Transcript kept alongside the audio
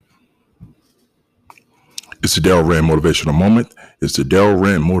It's the Daryl Rand Motivational Moment. It's the Daryl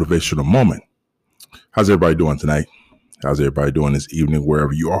Rand Motivational Moment. How's everybody doing tonight? How's everybody doing this evening,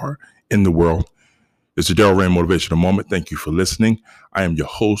 wherever you are in the world? It's the Daryl Rand Motivational Moment. Thank you for listening. I am your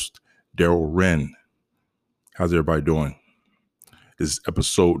host, Daryl Rand. How's everybody doing? This is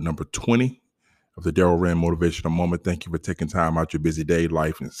episode number 20 of the Daryl Rand Motivational Moment. Thank you for taking time out your busy day,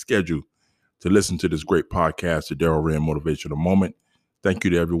 life, and schedule to listen to this great podcast, the Daryl Rand Motivational Moment. Thank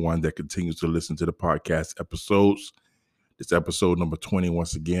you to everyone that continues to listen to the podcast episodes. It's episode number 20.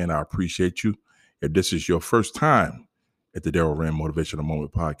 Once again, I appreciate you. If this is your first time at the Daryl Rand Motivational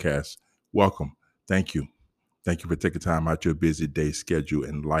Moment podcast, welcome. Thank you. Thank you for taking time out your busy day schedule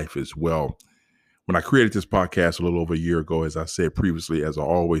and life as well. When I created this podcast a little over a year ago, as I said previously, as I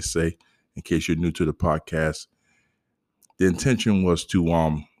always say, in case you're new to the podcast, the intention was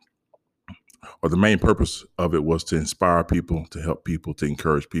the main purpose of it was to inspire people, to help people, to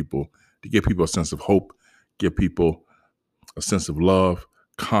encourage people, to give people a sense of hope, give people a sense of love,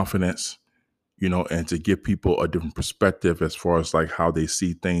 confidence, and to give people a different perspective as far as like how they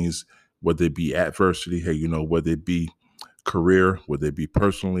see things, whether it be adversity, whether it be career, whether it be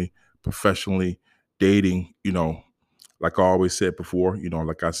personally, professionally, dating, like I always said before,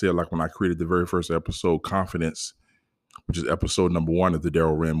 like I said, like when I created the very first episode, Confidence, which is episode number 1 of the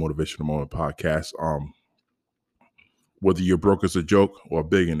Daryl Rand Motivational Moment podcast. Whether you're broke as a joke or a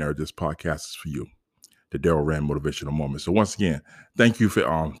billionaire, this podcast is for you. The Daryl Rand Motivational Moment. So once again, thank you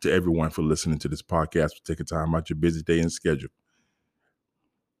to everyone for listening to this podcast, for taking time out your busy day and schedule.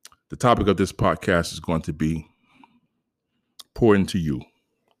 The topic of this podcast is going to be pour into you.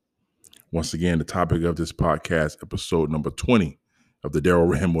 Once again, the topic of this podcast, episode number 20 of the Daryl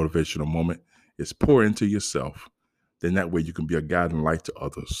Rand Motivational Moment, is pour into yourself. Then that way you can be a guiding light to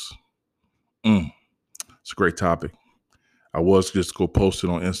others. It's a great topic. I was just go post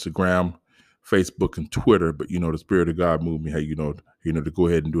it on Instagram, Facebook, and Twitter, but the Spirit of God moved me, to go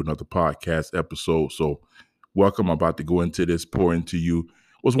ahead and do another podcast episode. So welcome. I'm about to go into this. Pour into you.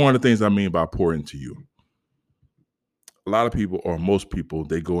 What's one of the things I mean by pour into you? A lot of people, or most people,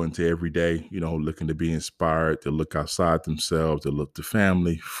 they go into every day, looking to be inspired. They look outside themselves. They look to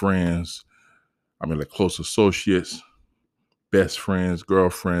family, friends, like close associates, best friends,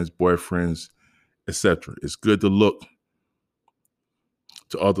 girlfriends, boyfriends, etc. It's good to look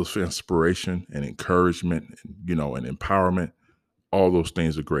to others for inspiration and encouragement, and empowerment. All those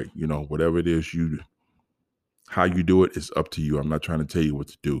things are great. Whatever it is how you do it is up to you. I'm not trying to tell you what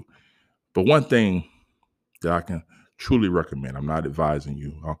to do. But one thing that I can truly recommend, I'm not advising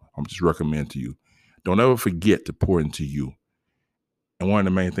you, I'm just recommending to you, don't ever forget to pour into you. And one of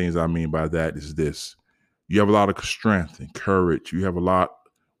the main things I mean by that is this: you have a lot of strength and courage. You have a lot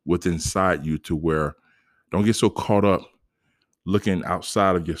within inside you to where don't get so caught up looking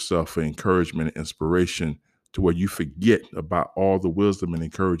outside of yourself for encouragement and inspiration to where you forget about all the wisdom and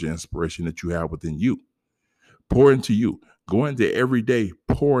encouragement and inspiration that you have within you. Pour into you. Go into every day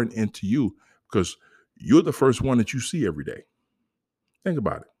pouring into you, because you're the first one that you see every day. Think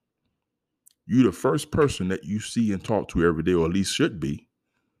about it. You're the first person that you see and talk to every day, or at least should be,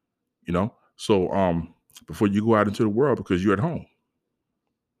 So before you go out into the world, because you're at home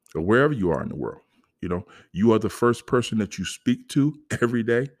or wherever you are in the world, you are the first person that you speak to every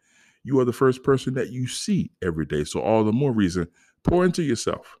day. You are the first person that you see every day. So all the more reason, pour into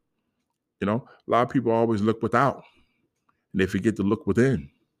yourself. A lot of people always look without, and they forget to look within.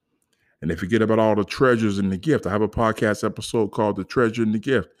 And they forget about all the treasures in the gift. I have a podcast episode called The Treasure in the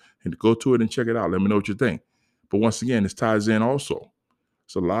Gift. And go to it and check it out. Let me know what you think. But once again, this ties in also.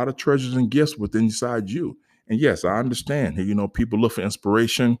 It's a lot of treasures and gifts within inside you. And yes, I understand. Hey, people look for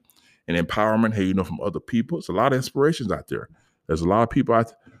inspiration and empowerment, from other people. It's a lot of inspirations out there. There's a lot of people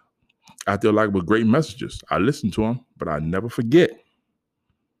out there like with great messages. I listen to them, but I never forget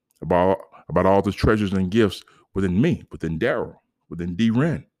about all the treasures and gifts within me, within Daryl, within D.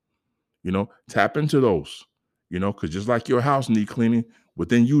 Rand. Tap into those, because just like your house needs cleaning,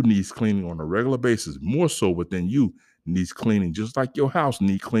 within you needs cleaning on a regular basis. More so within you needs cleaning, just like your house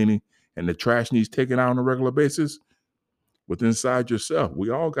needs cleaning and the trash needs taken out on a regular basis. Within inside yourself, we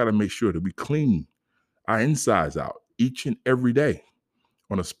all got to make sure that we clean our insides out each and every day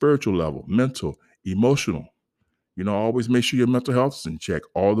on a spiritual level, mental, emotional. Always make sure your mental health is in check.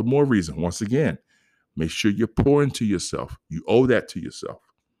 All the more reason, once again, make sure you're pouring to yourself. You owe that to yourself.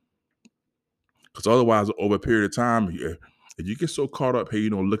 Because otherwise, over a period of time, if you get so caught up,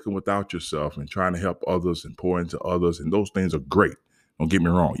 looking without yourself and trying to help others and pour into others, and those things are great. Don't get me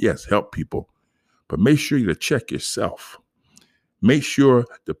wrong. Yes, help people. But make sure you check yourself. Make sure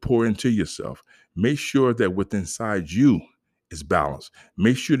to pour into yourself. Make sure that within inside you is balance.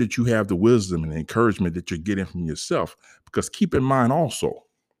 Make sure that you have the wisdom and encouragement that you're getting from yourself, because keep in mind also,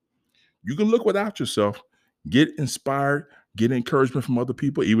 you can look without yourself, get inspired, get encouragement from other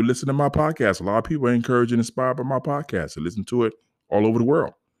people, even listen to my podcast. A lot of people are encouraged and inspired by my podcast and listen to it all over the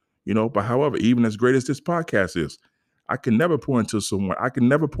world. But however, even as great as this podcast is, I can never pour into someone. I can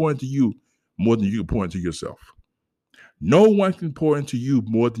never pour into you more than you can pour into yourself. No one can pour into you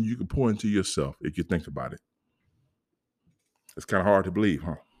more than you can pour into yourself, if you think about it. It's kind of hard to believe,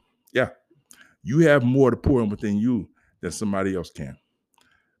 huh? Yeah. You have more to pour in within you than somebody else can,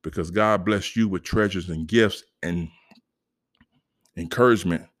 because God blessed you with treasures and gifts and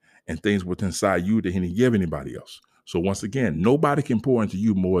encouragement and things within inside you that he didn't give anybody else. So once again, nobody can pour into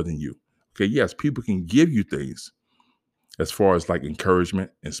you more than you. Okay, yes, people can give you things as far as like encouragement,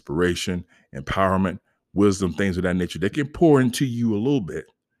 inspiration, empowerment, wisdom, things of that nature. They can pour into you a little bit,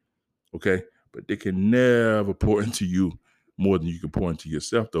 okay? But they can never pour into you more than you can pour into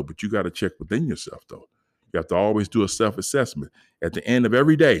yourself, though. But you got to check within yourself, though. You have to always do a self-assessment. At the end of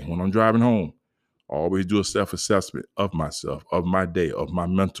every day when I'm driving home, I always do a self-assessment of myself, of my day, of my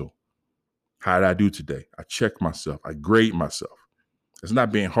mental. How did I do today? I check myself. I grade myself. It's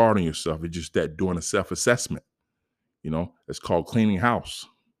not being hard on yourself. It's just that doing a self-assessment. It's called cleaning house.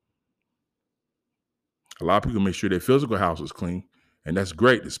 A lot of people make sure their physical house is clean, and that's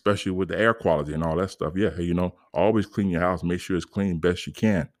great, especially with the air quality and all that stuff. Yeah, always clean your house. Make sure it's clean best you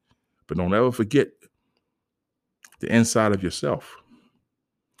can. But don't ever forget the inside of yourself,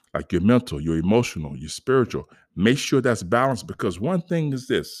 like your mental, your emotional, your spiritual. Make sure that's balanced, because one thing is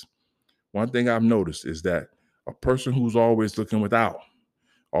this. One thing I've noticed is that a person who's always looking without,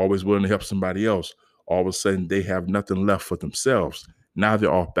 always willing to help somebody else, all of a sudden they have nothing left for themselves. Now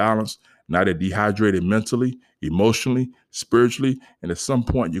they're off balance. Now they're dehydrated mentally, emotionally, spiritually, and at some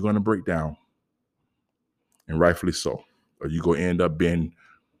point you're going to break down, and rightfully so. Or you're going to end up being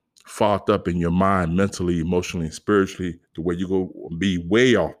fogged up in your mind, mentally, emotionally, and spiritually, to where you're going to be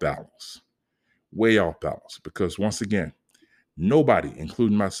way off balance. Way off balance. Because once again, nobody,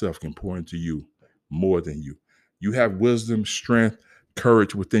 including myself, can pour into you more than you. You have wisdom, strength,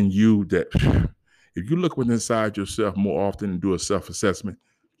 courage within you that if you look within inside yourself more often and do a self-assessment,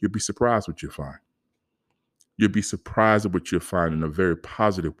 you'll be surprised what you'll find. You'll be surprised at what you'll find in a very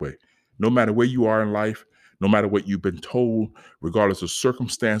positive way. No matter where you are in life, no matter what you've been told, regardless of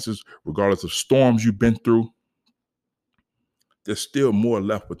circumstances, regardless of storms you've been through, there's still more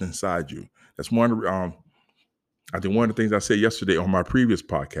left within inside you. That's one of I think one of the things I said yesterday on my previous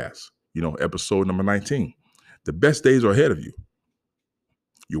podcast, episode number 19. The best days are ahead of you.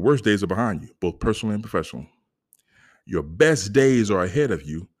 Your worst days are behind you, both personally and professionally. Your best days are ahead of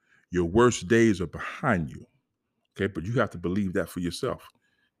you. Your worst days are behind you. Okay, but you have to believe that for yourself.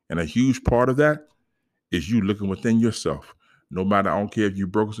 And a huge part of that is you looking within yourself. No matter, I don't care if you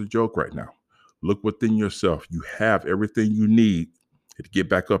broke us a joke right now. Look within yourself. You have everything you need to get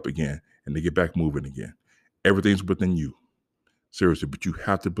back up again and to get back moving again. Everything's within you. Seriously, but you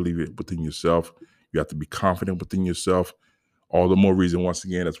have to believe it within yourself. You have to be confident within yourself. All the more reason, once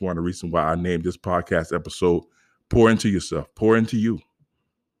again, that's one of the reasons why I named this podcast episode, Pour Into Yourself, Pour Into You.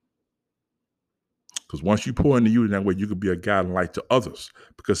 Because once you pour into you, that way you can be a guide and light to others.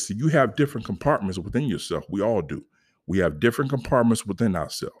 Because see, you have different compartments within yourself. We all do. We have different compartments within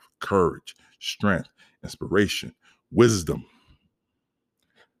ourselves. Courage, strength, inspiration, wisdom,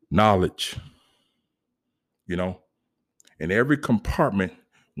 knowledge. And every compartment,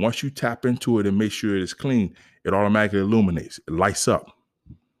 once you tap into it and make sure it is clean, it automatically illuminates. It lights up.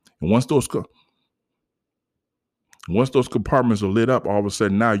 And once those compartments are lit up, all of a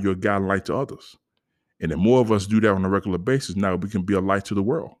sudden now you're a guide and light to others. And the more of us do that on a regular basis, now we can be a light to the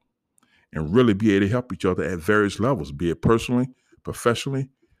world and really be able to help each other at various levels, be it personally, professionally,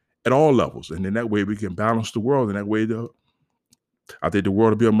 at all levels. And then that way we can balance the world. And that way I think the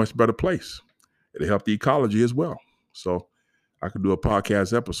world will be a much better place. It'll help the ecology as well. So I could do a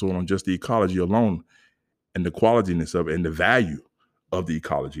podcast episode on just the ecology alone and the qualityness of it and the value of the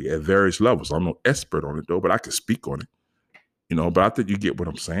ecology at various levels. I'm no expert on it though, but I can speak on it, but I think you get what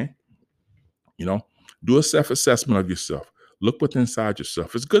I'm saying. Do a self-assessment of yourself. Look within inside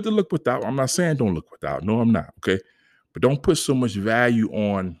yourself. It's good to look without. I'm not saying don't look without. No, I'm not. Okay. But don't put so much value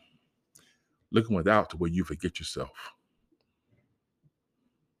on looking without to where you forget yourself.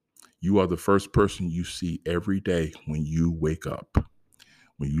 You are the first person you see every day when you wake up.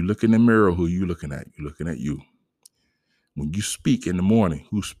 When you look in the mirror, who are you looking at? You're looking at you. When you speak in the morning,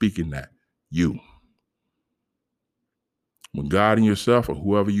 who's speaking that? You. When God and yourself or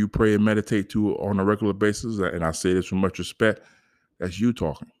whoever you pray and meditate to on a regular basis, and I say this with much respect, that's you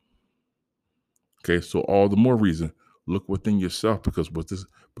talking. Okay, so all the more reason, Look within yourself because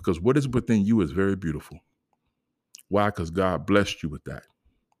what is within you is very beautiful. Why? Because God blessed you with that.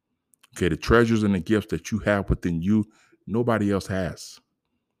 Okay, the treasures and the gifts that you have within you, nobody else has.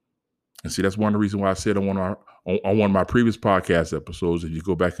 And see, that's one of the reasons why I said on one of my previous podcast episodes, if you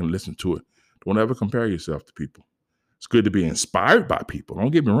go back and listen to it, don't ever compare yourself to people. It's good to be inspired by people.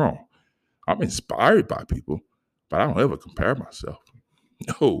 Don't get me wrong. I'm inspired by people, but I don't ever compare myself.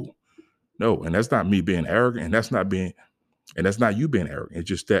 No. And that's not me being arrogant, and that's not you being arrogant. It's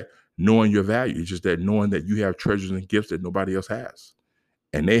just that knowing your value. It's just that knowing that you have treasures and gifts that nobody else has.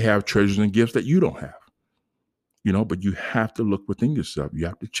 And they have treasures and gifts that you don't have. But you have to look within yourself. You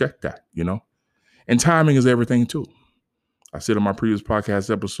have to check that, And timing is everything too. I said in my previous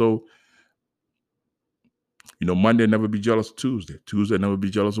podcast episode, Monday never be jealous of Tuesday. Tuesday never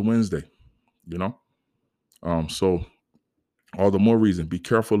be jealous of Wednesday, So all the more reason, be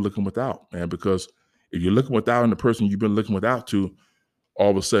careful looking without, man, because if you're looking without and the person you've been looking without to,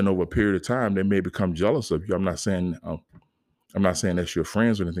 all of a sudden over a period of time, they may become jealous of you. I'm not saying that's your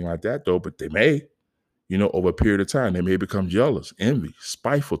friends or anything like that, though, but they may, over a period of time, they may become jealous, envy,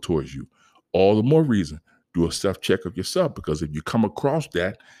 spiteful towards you. All the more reason, do a self-check of yourself, because if you come across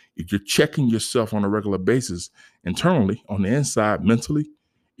that, if you're checking yourself on a regular basis, internally, on the inside, mentally,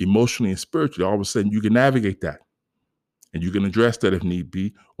 emotionally, and spiritually, all of a sudden you can navigate that. And you can address that if need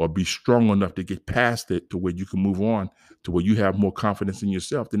be, or be strong enough to get past it to where you can move on to where you have more confidence in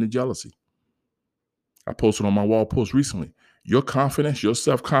yourself than the jealousy. I posted on my wall post recently, your confidence, your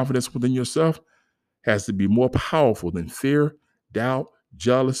self-confidence within yourself has to be more powerful than fear, doubt,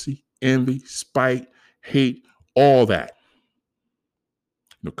 jealousy, envy, spite, hate, all that.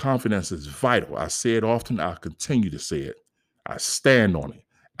 Confidence is vital. I say it often. I'll continue to say it. I stand on it.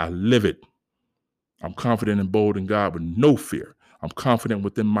 I live it. I'm confident and bold in God with no fear. I'm confident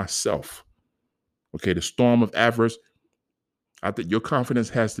within myself. Okay, the storm of adverse, I think your confidence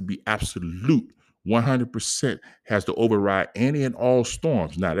has to be absolute. 100% has to override any and all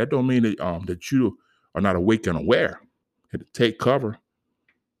storms. Now, that don't mean that you are not awake and aware. You have to take cover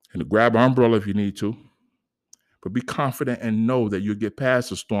and to grab an umbrella if you need to. But be confident and know that you'll get past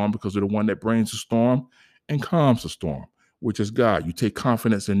the storm because of the one that brings the storm and calms the storm, which is God. You take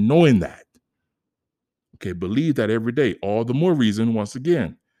confidence in knowing that. Okay, believe that every day. All the more reason, once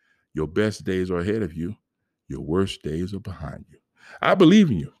again, your best days are ahead of you. Your worst days are behind you. I believe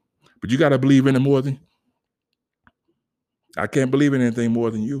in you, but you got to believe in it more than I can't believe in anything more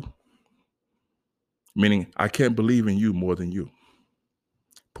than you. Meaning, I can't believe in you more than you.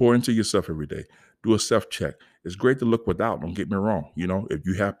 Pour into yourself every day. Do a self-check. It's great to look without. Don't get me wrong. If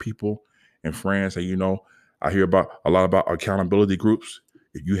you have people and friends, and I hear a lot about accountability groups.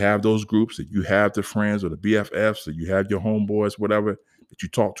 If you have those groups, if you have the friends or the BFFs, or you have your homeboys, whatever that you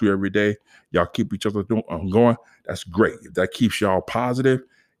talk to every day, y'all keep each other going. That's great. If that keeps y'all positive,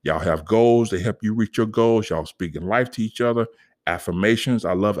 y'all have goals. They help you reach your goals. Y'all speaking life to each other. Affirmations.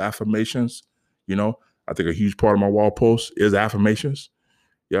 I love affirmations. I think a huge part of my wall post is affirmations.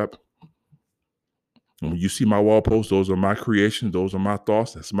 Yep. And when you see my wall posts, those are my creations. Those are my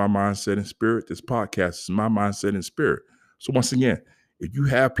thoughts. That's my mindset and spirit. This podcast is my mindset and spirit. So once again, if you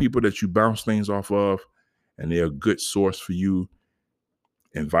have people that you bounce things off of and they're a good source for you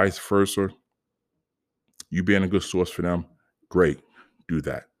and vice versa, you being a good source for them, great, do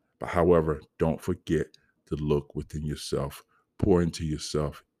that. But however, don't forget to look within yourself, pour into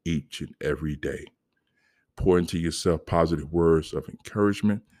yourself each and every day. Pour into yourself positive words of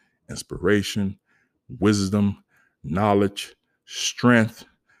encouragement, inspiration, wisdom, knowledge, strength,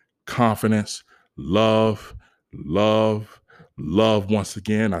 confidence, love. Once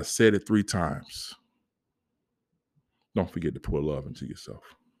again, I said it 3 times. Don't forget to pour love into yourself.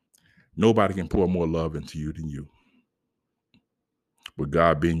 Nobody can pour more love into you than you. With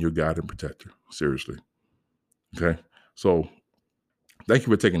God being your guide and protector. Seriously. Okay? So thank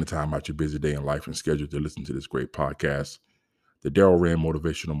you for taking the time out your busy day and life and schedule to listen to this great podcast, the Daryl Rand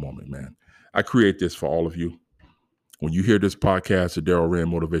Motivational Moment, man. I create this for all of you. When you hear this podcast, the Daryl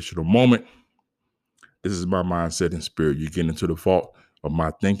Rand Motivational Moment, this is my mindset and spirit. You get into the vault of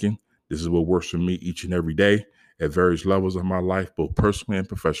my thinking. This is what works for me each and every day at various levels of my life, both personally and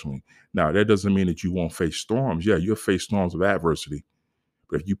professionally. Now, that doesn't mean that you won't face storms. Yeah, you'll face storms of adversity.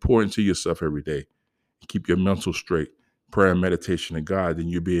 But if you pour into yourself every day, keep your mental straight, prayer and meditation to God, then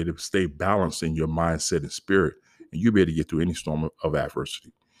you'll be able to stay balanced in your mindset and spirit, and you'll be able to get through any storm of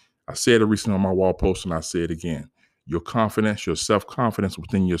adversity. I said it recently on my wall post, and I say it again. Your confidence, your self-confidence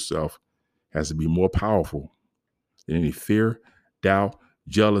within yourself has to be more powerful than any fear, doubt,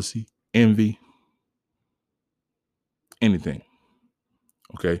 jealousy, envy, anything.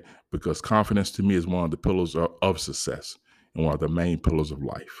 Okay, because confidence to me is one of the pillars of success and one of the main pillars of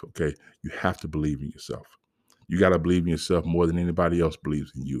life. Okay, you have to believe in yourself. You got to believe in yourself more than anybody else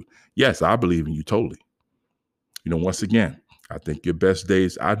believes in you. Yes, I believe in you totally. Once again, I think your best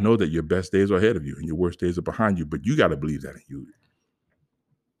days, I know that your best days are ahead of you and your worst days are behind you, but you got to believe that in you.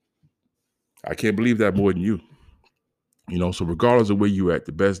 I can't believe that more than you. So regardless of where you're at,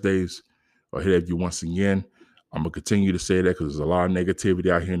 the best days are ahead of you. Once again, I'm going to continue to say that because there's a lot of negativity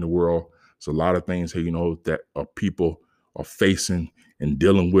out here in the world. There's a lot of things here, that people are facing and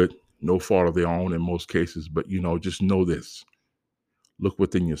dealing with, no fault of their own in most cases. But, just know this. Look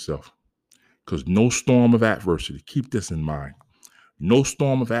within yourself, because no storm of adversity, keep this in mind, no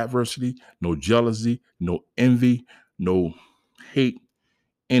storm of adversity, no jealousy, no envy, no hate,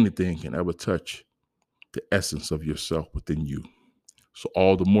 anything can ever touch the essence of yourself within you. So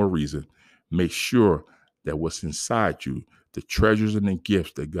all the more reason, make sure that what's inside you, the treasures and the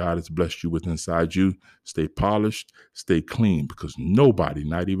gifts that God has blessed you with inside you, stay polished, stay clean, because nobody,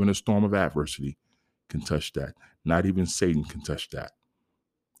 not even a storm of adversity, can touch that. Not even Satan can touch that.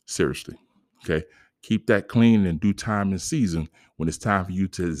 Seriously. Okay. Keep that clean in due time and season. When it's time for you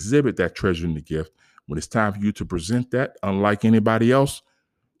to exhibit that treasure and the gift, when it's time for you to present that, unlike anybody else,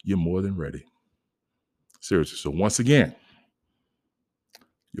 you're more than ready. Seriously. So once again,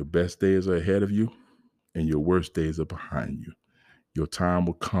 your best days are ahead of you and your worst days are behind you. Your time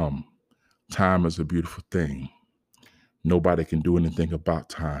will come. Time is a beautiful thing. Nobody can do anything about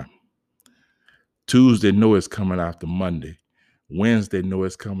time. Tuesday know it's coming after Monday. Wednesday know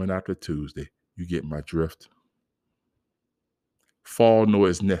it's coming after Tuesday. You get my drift? Fall know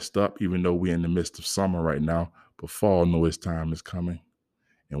it's next up, even though we're in the midst of summer right now. But fall know its time is coming.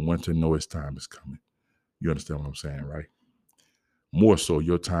 And winter know its time is coming. You understand what I'm saying, right? More so,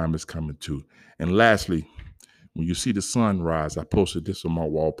 your time is coming too. And lastly, when you see the sun rise, I posted this on my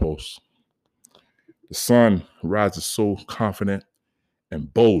wall post. The sun rises so confident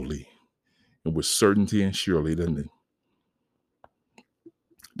and boldly and with certainty and surely, doesn't it?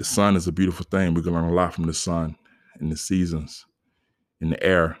 The sun is a beautiful thing. We can learn a lot from the sun and the seasons, in the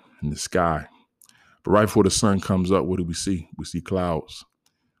air, in the sky. But right before the sun comes up, what do we see? We see clouds.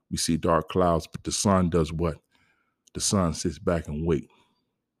 We see dark clouds, but the sun does what? The sun sits back and wait.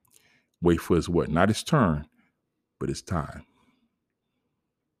 Wait for his what? Not his turn, but his time.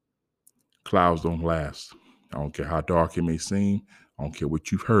 Clouds don't last. I don't care how dark it may seem. I don't care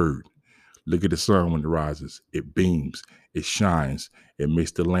what you've heard. Look at the sun when it rises. It beams. It shines. It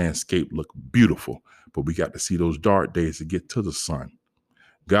makes the landscape look beautiful. But we got to see those dark days to get to the sun.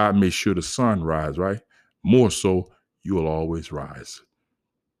 God made sure the sun rise, right? More so, you will always rise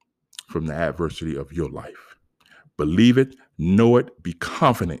from the adversity of your life. Believe it, know it, be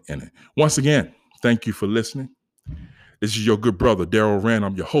confident in it. Once again, thank you for listening. This is your good brother, Daryl Rand.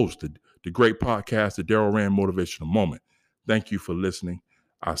 I'm your host, the great podcast, the Daryl Rand Motivational Moment. Thank you for listening.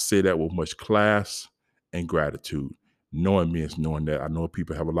 I say that with much class and gratitude. Knowing me is knowing that I know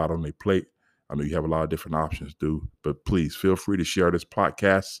people have a lot on their plate. I know you have a lot of different options, dude. But please feel free to share this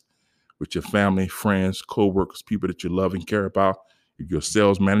podcast with your family, friends, co-workers, people that you love and care about. If you're a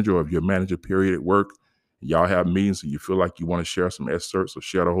sales manager or if you're a manager period at work, and y'all have meetings and you feel like you want to share some excerpts or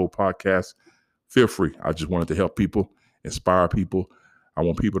share the whole podcast, feel free. I just wanted to help people, inspire people. I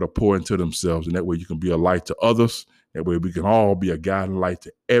want people to pour into themselves, and that way you can be a light to others. That way we can all be a guiding light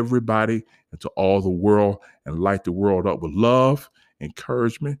to everybody and to all the world, and light the world up with love,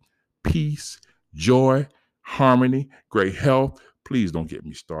 encouragement, peace, joy, harmony, great health. Please don't get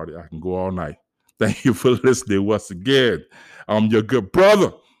me started. I can go all night. Thank you for listening once again. I'm your good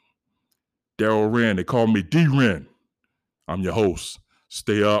brother, Daryl Rand. They call me D-Ren. I'm your host.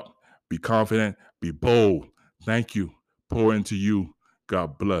 Stay up, be confident, be bold. Thank you. Pour into you.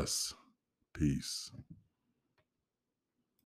 God bless. Peace.